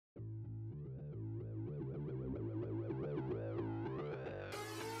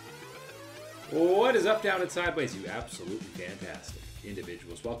What is up, down, and sideways, you absolutely fantastic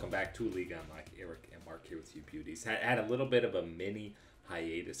individuals? Welcome back to League Unlock. Eric and Mark here with you beauties. Had a little bit of a mini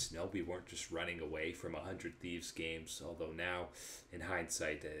hiatus. No, we weren't just running away from 100 Thieves games, although now, in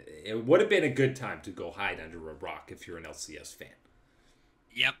hindsight, it would have been a good time to go hide under a rock if you're an LCS fan.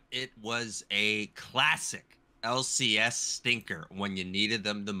 Yep, it was a classic LCS stinker when you needed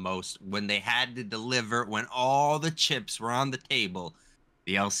them the most, when they had to deliver, when all the chips were on the table.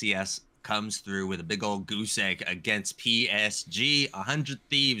 The LCS comes through with a big old goose egg against PSG. 100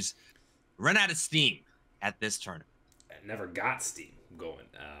 Thieves run out of steam at this tournament. Never got steam going,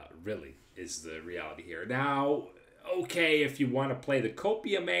 really, is the reality here. Now, okay, if you want to play the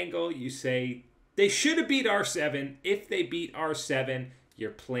copium angle, you say they should have beat R7. If they beat R7,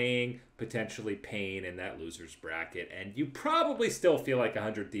 you're playing potentially Pain in that loser's bracket, and you probably still feel like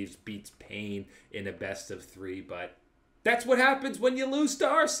 100 Thieves beats Pain in a best of 3, but that's what happens when you lose to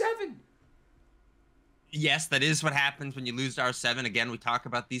R7. Yes, that is what happens when you lose to R7. Again, we talk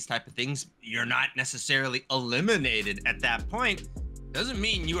about these type of things. You're not necessarily eliminated at that point. Doesn't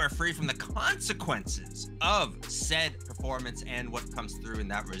mean you are free from the consequences of said performance and what comes through in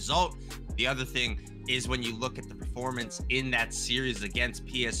that result. The other thing is when you look at the performance in that series against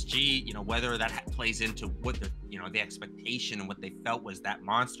PSG, whether that plays into what the expectation and what they felt was that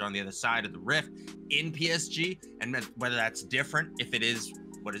monster on the other side of the rift in PSG, and whether that's different if it is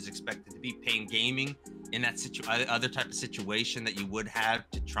what is expected to be Pain Gaming in that other type of situation that you would have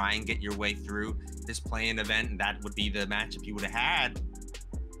to try and get your way through this play-in event, and that would be the matchup you would have had.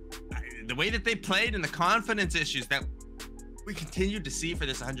 The way that they played and the confidence issues that we continued to see for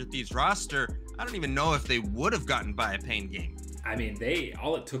this 100 Thieves roster, I don't even know if they would have gotten by a Pain game. I mean,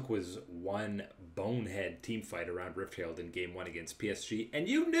 all it took was one bonehead team fight around Rift Herald in game 1 against PSG, and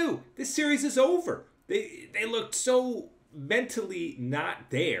you knew this series is over. They looked so mentally not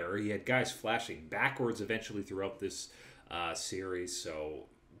there. He had guys flashing backwards eventually throughout this series, so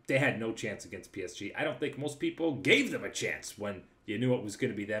they had no chance against PSG. I don't think most people gave them a chance when you knew it was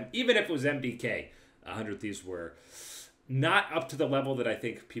going to be them, even if it was MDK. 100 Thieves were not up to the level that I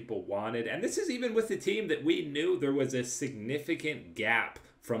think people wanted, and this is even with the team that we knew there was a significant gap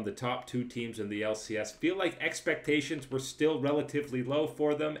from the top 2 teams in the LCS. Feel like expectations were still relatively low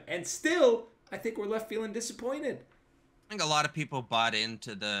for them, and still, I think we're left feeling disappointed. I think a lot of people bought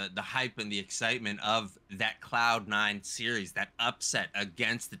into the hype and the excitement of that Cloud9 series, that upset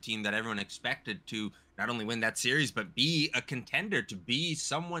against the team that everyone expected to not only win that series, but be a contender, to be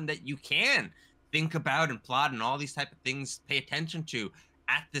someone that you can think about and plot and all these type of things, pay attention to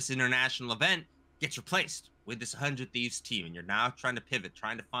at this international event, gets replaced with this 100 Thieves team. And you're now trying to pivot,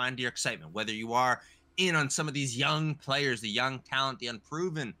 trying to find your excitement, whether you are in on some of these young players, the young talent, the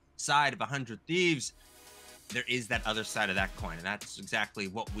unproven side of 100 Thieves. There is that other side of that coin, and that's exactly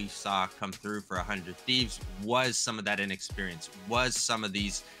what we saw come through for 100 Thieves. Was some of that inexperience, was some of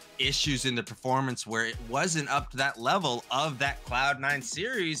these issues in the performance where it wasn't up to that level of that Cloud9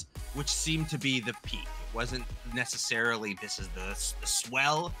 series, which seemed to be the peak. It wasn't necessarily this is the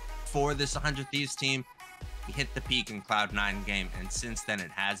swell for this 100 Thieves team. We hit the peak in Cloud9 game, and since then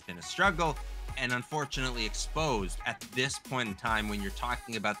it has been a struggle, and unfortunately exposed at this point in time when you're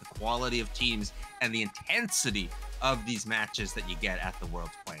talking about the quality of teams and the intensity of these matches that you get at the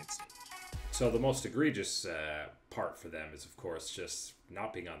world's playing stage. So the most egregious part for them is, of course, just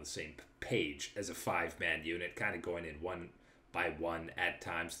not being on the same page as a 5-man unit, kind of going in one by one at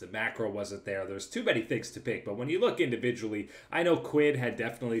times. The macro wasn't there. There's too many things to pick, but when you look individually, I know Quid had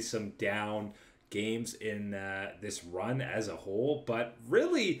definitely some down games in this run as a whole, but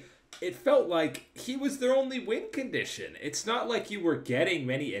really it felt like he was their only win condition. It's not like you were getting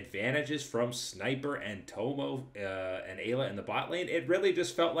many advantages from Sniper and Tomo and Ayla in the bot lane. It really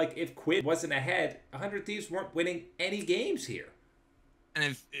just felt like if Quid wasn't ahead, 100 Thieves weren't winning any games here. And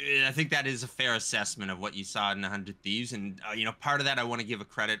I think that is a fair assessment of what you saw in 100 Thieves. And, part of that I want to give a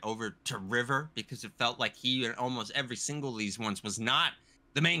credit over to River, because it felt like he in almost every single of these ones was not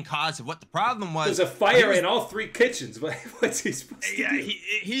the main cause of what the problem was. There's a fire in all 3 kitchens. What's he supposed to do?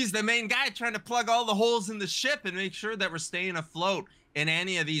 He's the main guy trying to plug all the holes in the ship and make sure that we're staying afloat in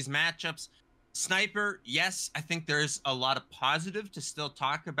any of these matchups. Sniper, yes, I think there's a lot of positive to still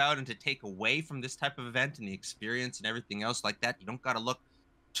talk about and to take away from this type of event and the experience and everything else like that. You don't got to look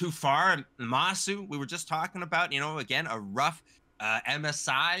too far. And Masu, we were just talking about, again, a rough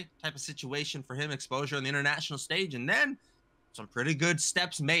MSI type of situation for him, exposure on the international stage. And then some pretty good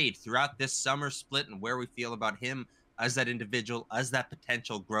steps made throughout this summer split, and where we feel about him as that individual, as that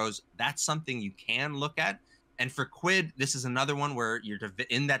potential grows. That's something you can look at. And for Quid, this is another one where you're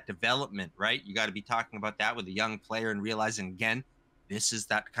in that development, right? You got to be talking about that with a young player and realizing, again, this is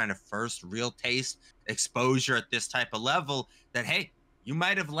that kind of first real taste exposure at this type of level that, hey, you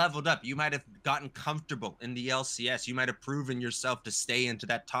might have leveled up. You might have gotten comfortable in the LCS. You might have proven yourself to stay into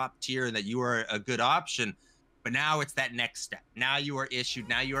that top tier and that you are a good option. But now it's that next step. Now you are issued.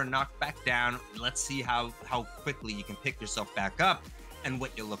 Now you are knocked back down. Let's see how quickly you can pick yourself back up and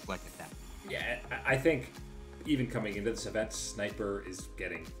what you look like at that. Yeah, I think even coming into this event, Sniper is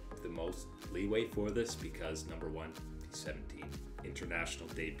getting the most leeway for this because, number one, he's 17, international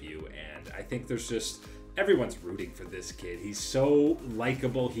debut, and I think there's just everyone's rooting for this kid. He's so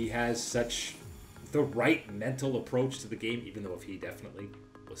likable. He has such the right mental approach to the game, even though if he definitely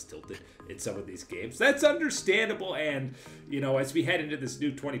was tilted in some of these games. That's understandable, and, you know, as we head into this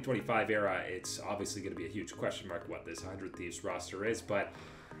new 2025 era, it's obviously going to be a huge question mark what this 100 Thieves roster is, but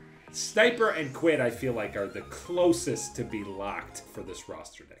Sniper and Quid, I feel like, are the closest to be locked for this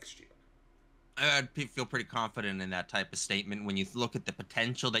roster next year. I feel pretty confident in that type of statement when you look at the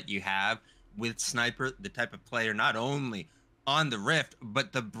potential that you have with Sniper, the type of player not only on the Rift,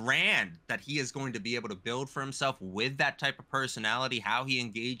 but the brand that he is going to be able to build for himself with that type of personality, how he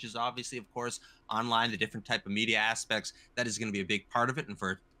engages, obviously, of course, online, the different type of media aspects, that is going to be a big part of it. And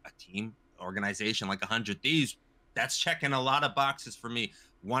for a team organization like 100 Thieves, that's checking a lot of boxes for me.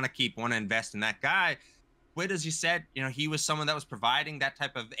 Want to invest in that guy. Quid, as you said, you know, he was someone that was providing that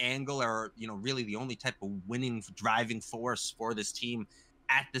type of angle, or, you know, really the only type of winning driving force for this team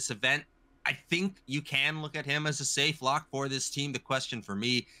at this event. I think you can look at him as a safe lock for this team. The question for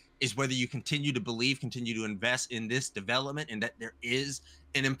me is whether you continue to believe, continue to invest in this development, and that there is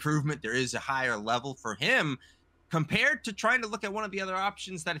an improvement, there is a higher level for him, compared to trying to look at one of the other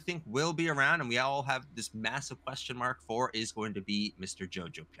options that I think will be around, and we all have this massive question mark for, is going to be Mr.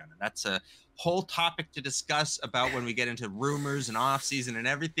 Jojo Piana. That's a whole topic to discuss about when we get into rumors and offseason and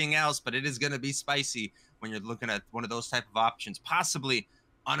everything else, but it is going to be spicy when you're looking at one of those type of options, possibly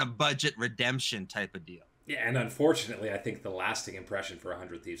on a budget redemption type of deal. Yeah, and unfortunately, I think the lasting impression for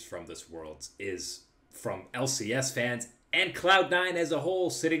 100 Thieves from this Worlds is from LCS fans and Cloud9 as a whole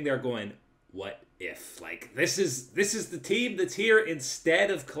sitting there going, what if? Like, this is the team that's here instead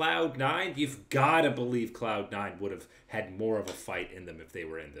of Cloud9. You've got to believe Cloud9 would have had more of a fight in them if they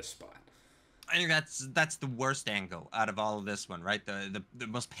were in this spot. I think that's the worst angle out of all of this one, right? The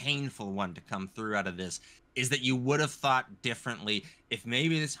most painful one to come through out of this is that you would have thought differently if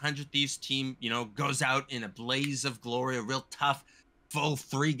maybe this 100 Thieves team, you know, goes out in a blaze of glory, a real tough, full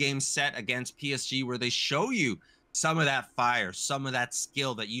 3-game set against PSG, where they show you some of that fire, some of that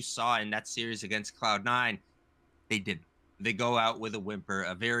skill that you saw in that series against Cloud9. They didn't. They go out with a whimper,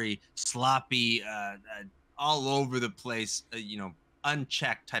 a very sloppy, all over the place, you know,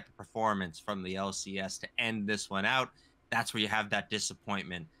 unchecked type of performance from the LCS to end this one out. That's where you have that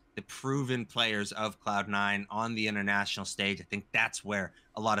disappointment. The proven players of Cloud9 on the international stage, I think that's where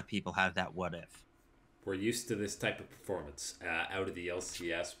a lot of people have that what if. We're used to this type of performance out of the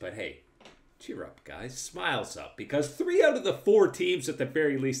LCS, but hey, cheer up, guys. Smiles up, because 3 out of the 4 teams at the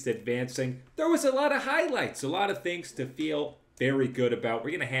very least advancing, there was a lot of highlights, a lot of things to feel very good about. We're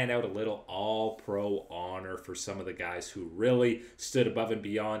going to hand out a little all-pro honor for some of the guys who really stood above and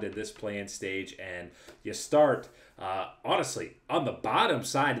beyond in this play-in stage. And you start, honestly, on the bottom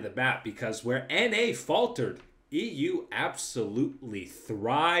side of the map, because where NA faltered, EU absolutely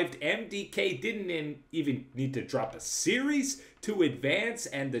thrived. MDK didn't even need to drop a series to advance,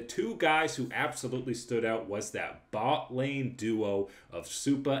 and the 2 guys who absolutely stood out was that bot lane duo of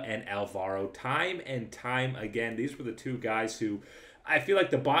Supa and Alvaro. Time and time again, these were the 2 guys who I feel like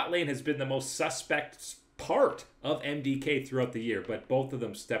the bot lane has been the most suspect part of MDK throughout the year, but both of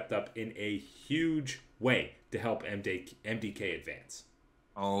them stepped up in a huge way to help MDK advance.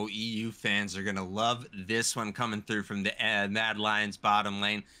 Oh, EU fans are going to love this one coming through from the Mad Lions bottom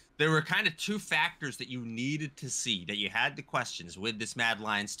lane. There were kind of 2 factors that you needed to see, that you had the questions with this Mad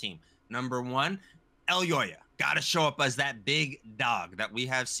Lions team. Number 1, Elyoya got to show up as that big dog that we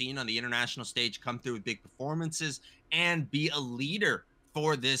have seen on the international stage, come through with big performances and be a leader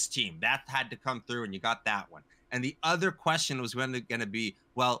for this team. That had to come through, and you got that one. And the other question was going to be,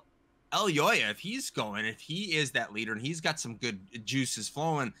 well, Elyoya, if he is that leader and he's got some good juices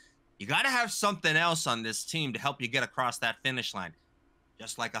flowing, you got to have something else on this team to help you get across that finish line.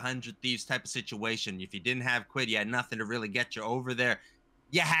 Just like 100 Thieves type of situation. If you didn't have Quid, you had nothing to really get you over there.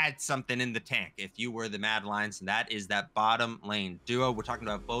 You had something in the tank if you were the Mad Lions, and that is that bottom lane duo. We're talking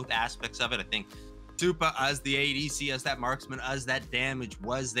about both aspects of it. I think Supa as the ADC, as that marksman, as that damage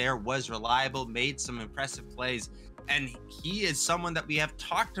was there, was reliable, made some impressive plays. And he is someone that we have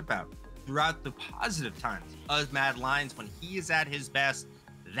talked about throughout the positive times of Mad Lions. When he is at his best,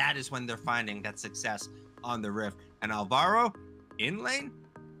 that is when they're finding that success on the Rift. And Alvaro, in lane,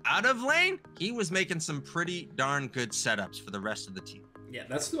 out of lane, he was making some pretty darn good setups for the rest of the team. Yeah,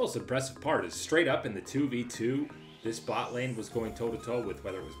 that's the most impressive part is straight up in the 2v2, this bot lane was going toe-to-toe with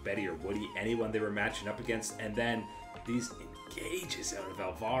whether it was Betty or Woody, anyone they were matching up against, and then these engages out of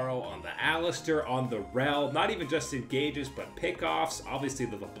Alvaro on the Alistair, on the Rel, not even just engages, but pickoffs. Obviously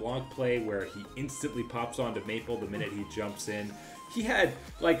the LeBlanc play where he instantly pops onto Maple the minute he jumps in. He had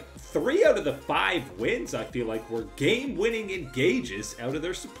like 3 out of the 5 wins, I feel like, were game-winning engages out of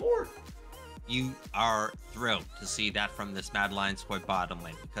their support. You are thrilled to see that from this Mad Lions squad bottom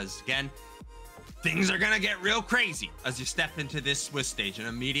lane, because again, things are gonna get real crazy as you step into this Swiss stage, an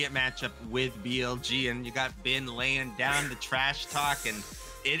immediate matchup with BLG, and you got Bin laying down the trash talk, and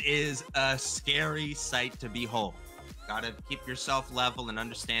it is a scary sight to behold. Gotta keep yourself level and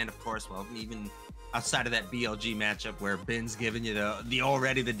understand, of course, well, even outside of that BLG matchup where Bin's giving you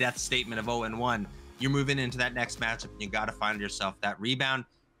the death statement of 0-1, you're moving into that next matchup, and you gotta find yourself that rebound.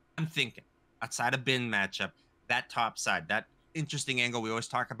 I'm thinking, outside of Bin matchup, that top side, that interesting angle we always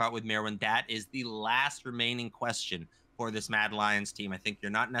talk about with Merwin, that is the last remaining question for this Mad Lions team. I think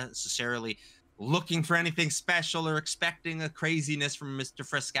you're not necessarily looking for anything special or expecting a craziness from Mr.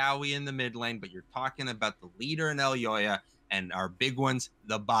 Frescawi in the mid lane, but you're talking about the leader in El Yoya and our big ones,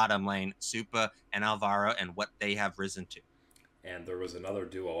 the bottom lane, Supa and Alvaro, and what they have risen to. And there was another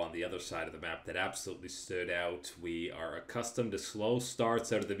duo on the other side of the map that absolutely stood out. We are accustomed to slow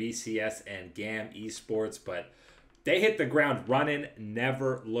starts out of the VCS and GAM eSports, but they hit the ground running,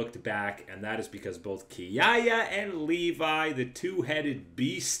 never looked back, and that is because both Kiaya and Levi, the two-headed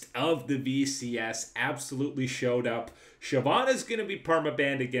beast of the VCS, absolutely showed up. Shyvana's going to be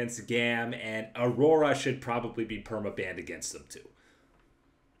permabanned against GAM, and Aurora should probably be permabanned against them too.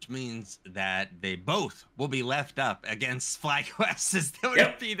 Which means that they both will be left up against FlyQuest. That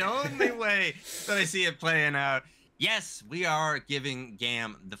would be the only way that I see it playing out. Yes, we are giving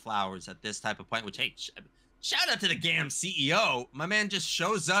GAM the flowers at this type of point, which, hey, shout out to the GAM CEO. My man just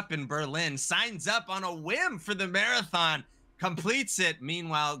shows up in Berlin, signs up on a whim for the marathon, completes it.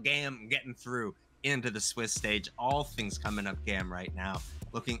 Meanwhile, GAM getting through into the Swiss stage. All things coming up GAM right now.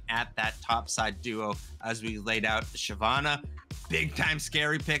 Looking at that topside duo as we laid out, Shyvana, big time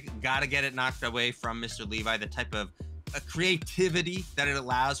scary pick. Got to get it knocked away from Mr. Levi. The type of creativity that it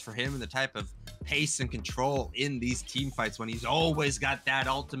allows for him and the type of pace and control in these team fights when he's always got that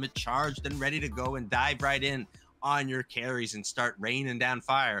ultimate charged and ready to go and dive right in on your carries and start raining down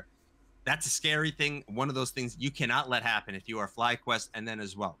fire. That's a scary thing. One of those things you cannot let happen if you are FlyQuest. And then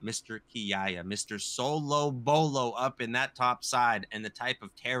as well, Mr. Kiaya, Mr. Solo Bolo up in that top side, and the type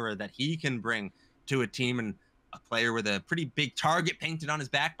of terror that he can bring to a team, and a player with a pretty big target painted on his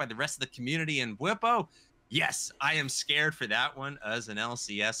back by the rest of the community. And Whippo, yes, I am scared for that one as an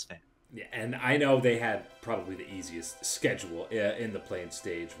LCS fan. Yeah, and I know they had probably the easiest schedule in the playing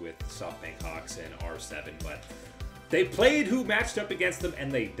stage with SoftBank Hawks and R7, but they played who matched up against them, and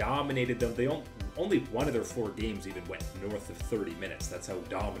they dominated them. They only one of their 4 games even went north of 30 minutes. That's how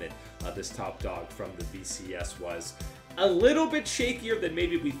dominant this top dog from the VCS was. A little bit shakier than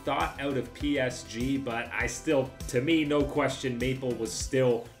maybe we thought out of PSG, but to me, no question, Maple was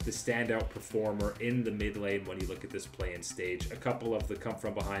still the standout performer in the mid lane when you look at this playing stage. A couple of the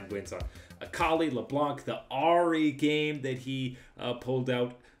come-from-behind wins on Akali, LeBlanc, the Ari game that he pulled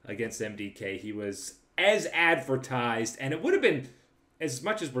out against MDK. He was as advertised, and it would have been, as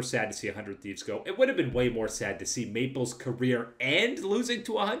much as we're sad to see 100 Thieves go, it would have been way more sad to see Maple's career end losing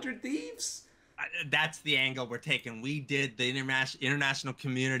to 100 Thieves. That's the angle we're taking. We did the international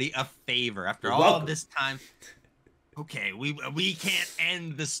community a favor after all of this time. Okay, we can't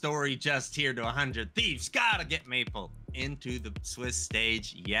end the story just here to 100 Thieves. Gotta get Maple into the Swiss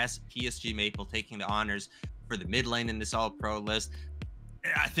stage. Yes, PSG Maple taking the honors for the mid lane in this all-pro list.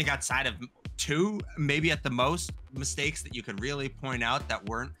 I think outside of 2, maybe at the most, mistakes that you could really point out that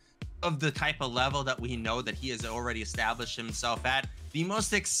weren't of the type of level that we know that he has already established himself at. The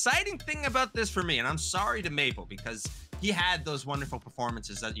most exciting thing about this for me, and I'm sorry to Maple because he had those wonderful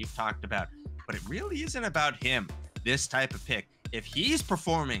performances that you've talked about, but it really isn't about him, this type of pick. If he's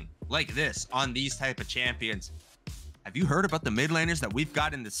performing like this on these type of champions, have you heard about the mid laners that we've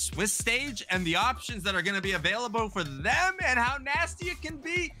got in the Swiss stage and the options that are going to be available for them and how nasty it can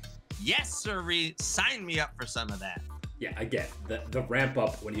be? Yes, sirree, sign me up for some of that. Yeah, again, the ramp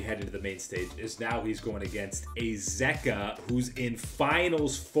up when you head into the main stage is now he's going against a Zeka who's in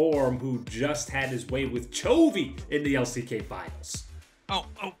finals form, who just had his way with Chovy in the LCK finals. What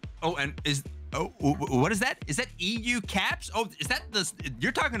is that? Is that EU Caps? Oh, is that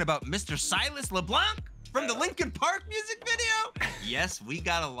you're talking about Mr. Silas LeBlanc from the Linkin Park music video? Yes, we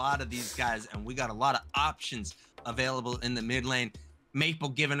got a lot of these guys, and we got a lot of options available in the mid lane. Maple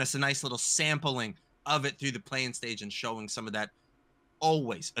giving us a nice little sampling of it through the playing stage and showing some of that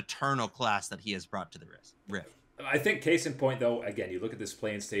always eternal class that he has brought to the Rift. I think case in point, though, again, you look at this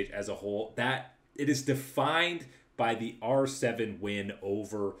playing stage as a whole, that it is defined by the R7 win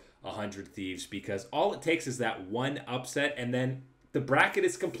over 100 Thieves, because all it takes is that one upset, and then the bracket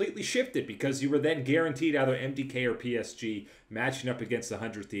is completely shifted because you were then guaranteed either MDK or PSG matching up against the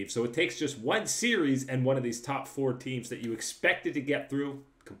 100 Thieves. So it takes just one series and one of these top 4 teams that you expected to get through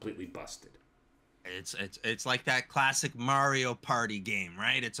completely busted. It's like that classic Mario Party game,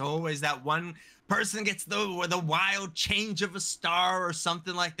 right? It's always that one person gets the wild change of a star or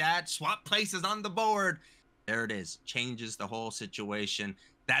something like that, swap places on the board. There it is, changes the whole situation.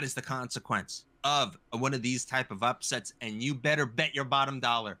 That is the consequence of one of these type of upsets, and you better bet your bottom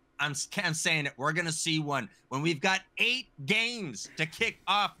dollar. I'm saying it. We're gonna see one when we've got 8 games to kick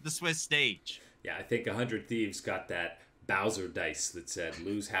off the Swiss stage. Yeah, I think 100 Thieves got that Bowser dice that said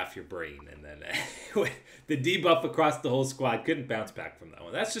lose half your brain, and then the debuff across the whole squad couldn't bounce back from that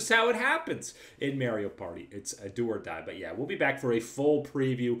one. That's just how it happens in Mario Party. It's a do or die. But yeah, we'll be back for a full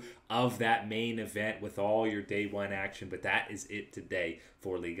preview of that main event with all your day one action. But that is it today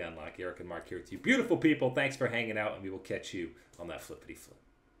for League Unlock. Eric and Mark here with you. Beautiful people, thanks for hanging out, and we will catch you on that flippity flip.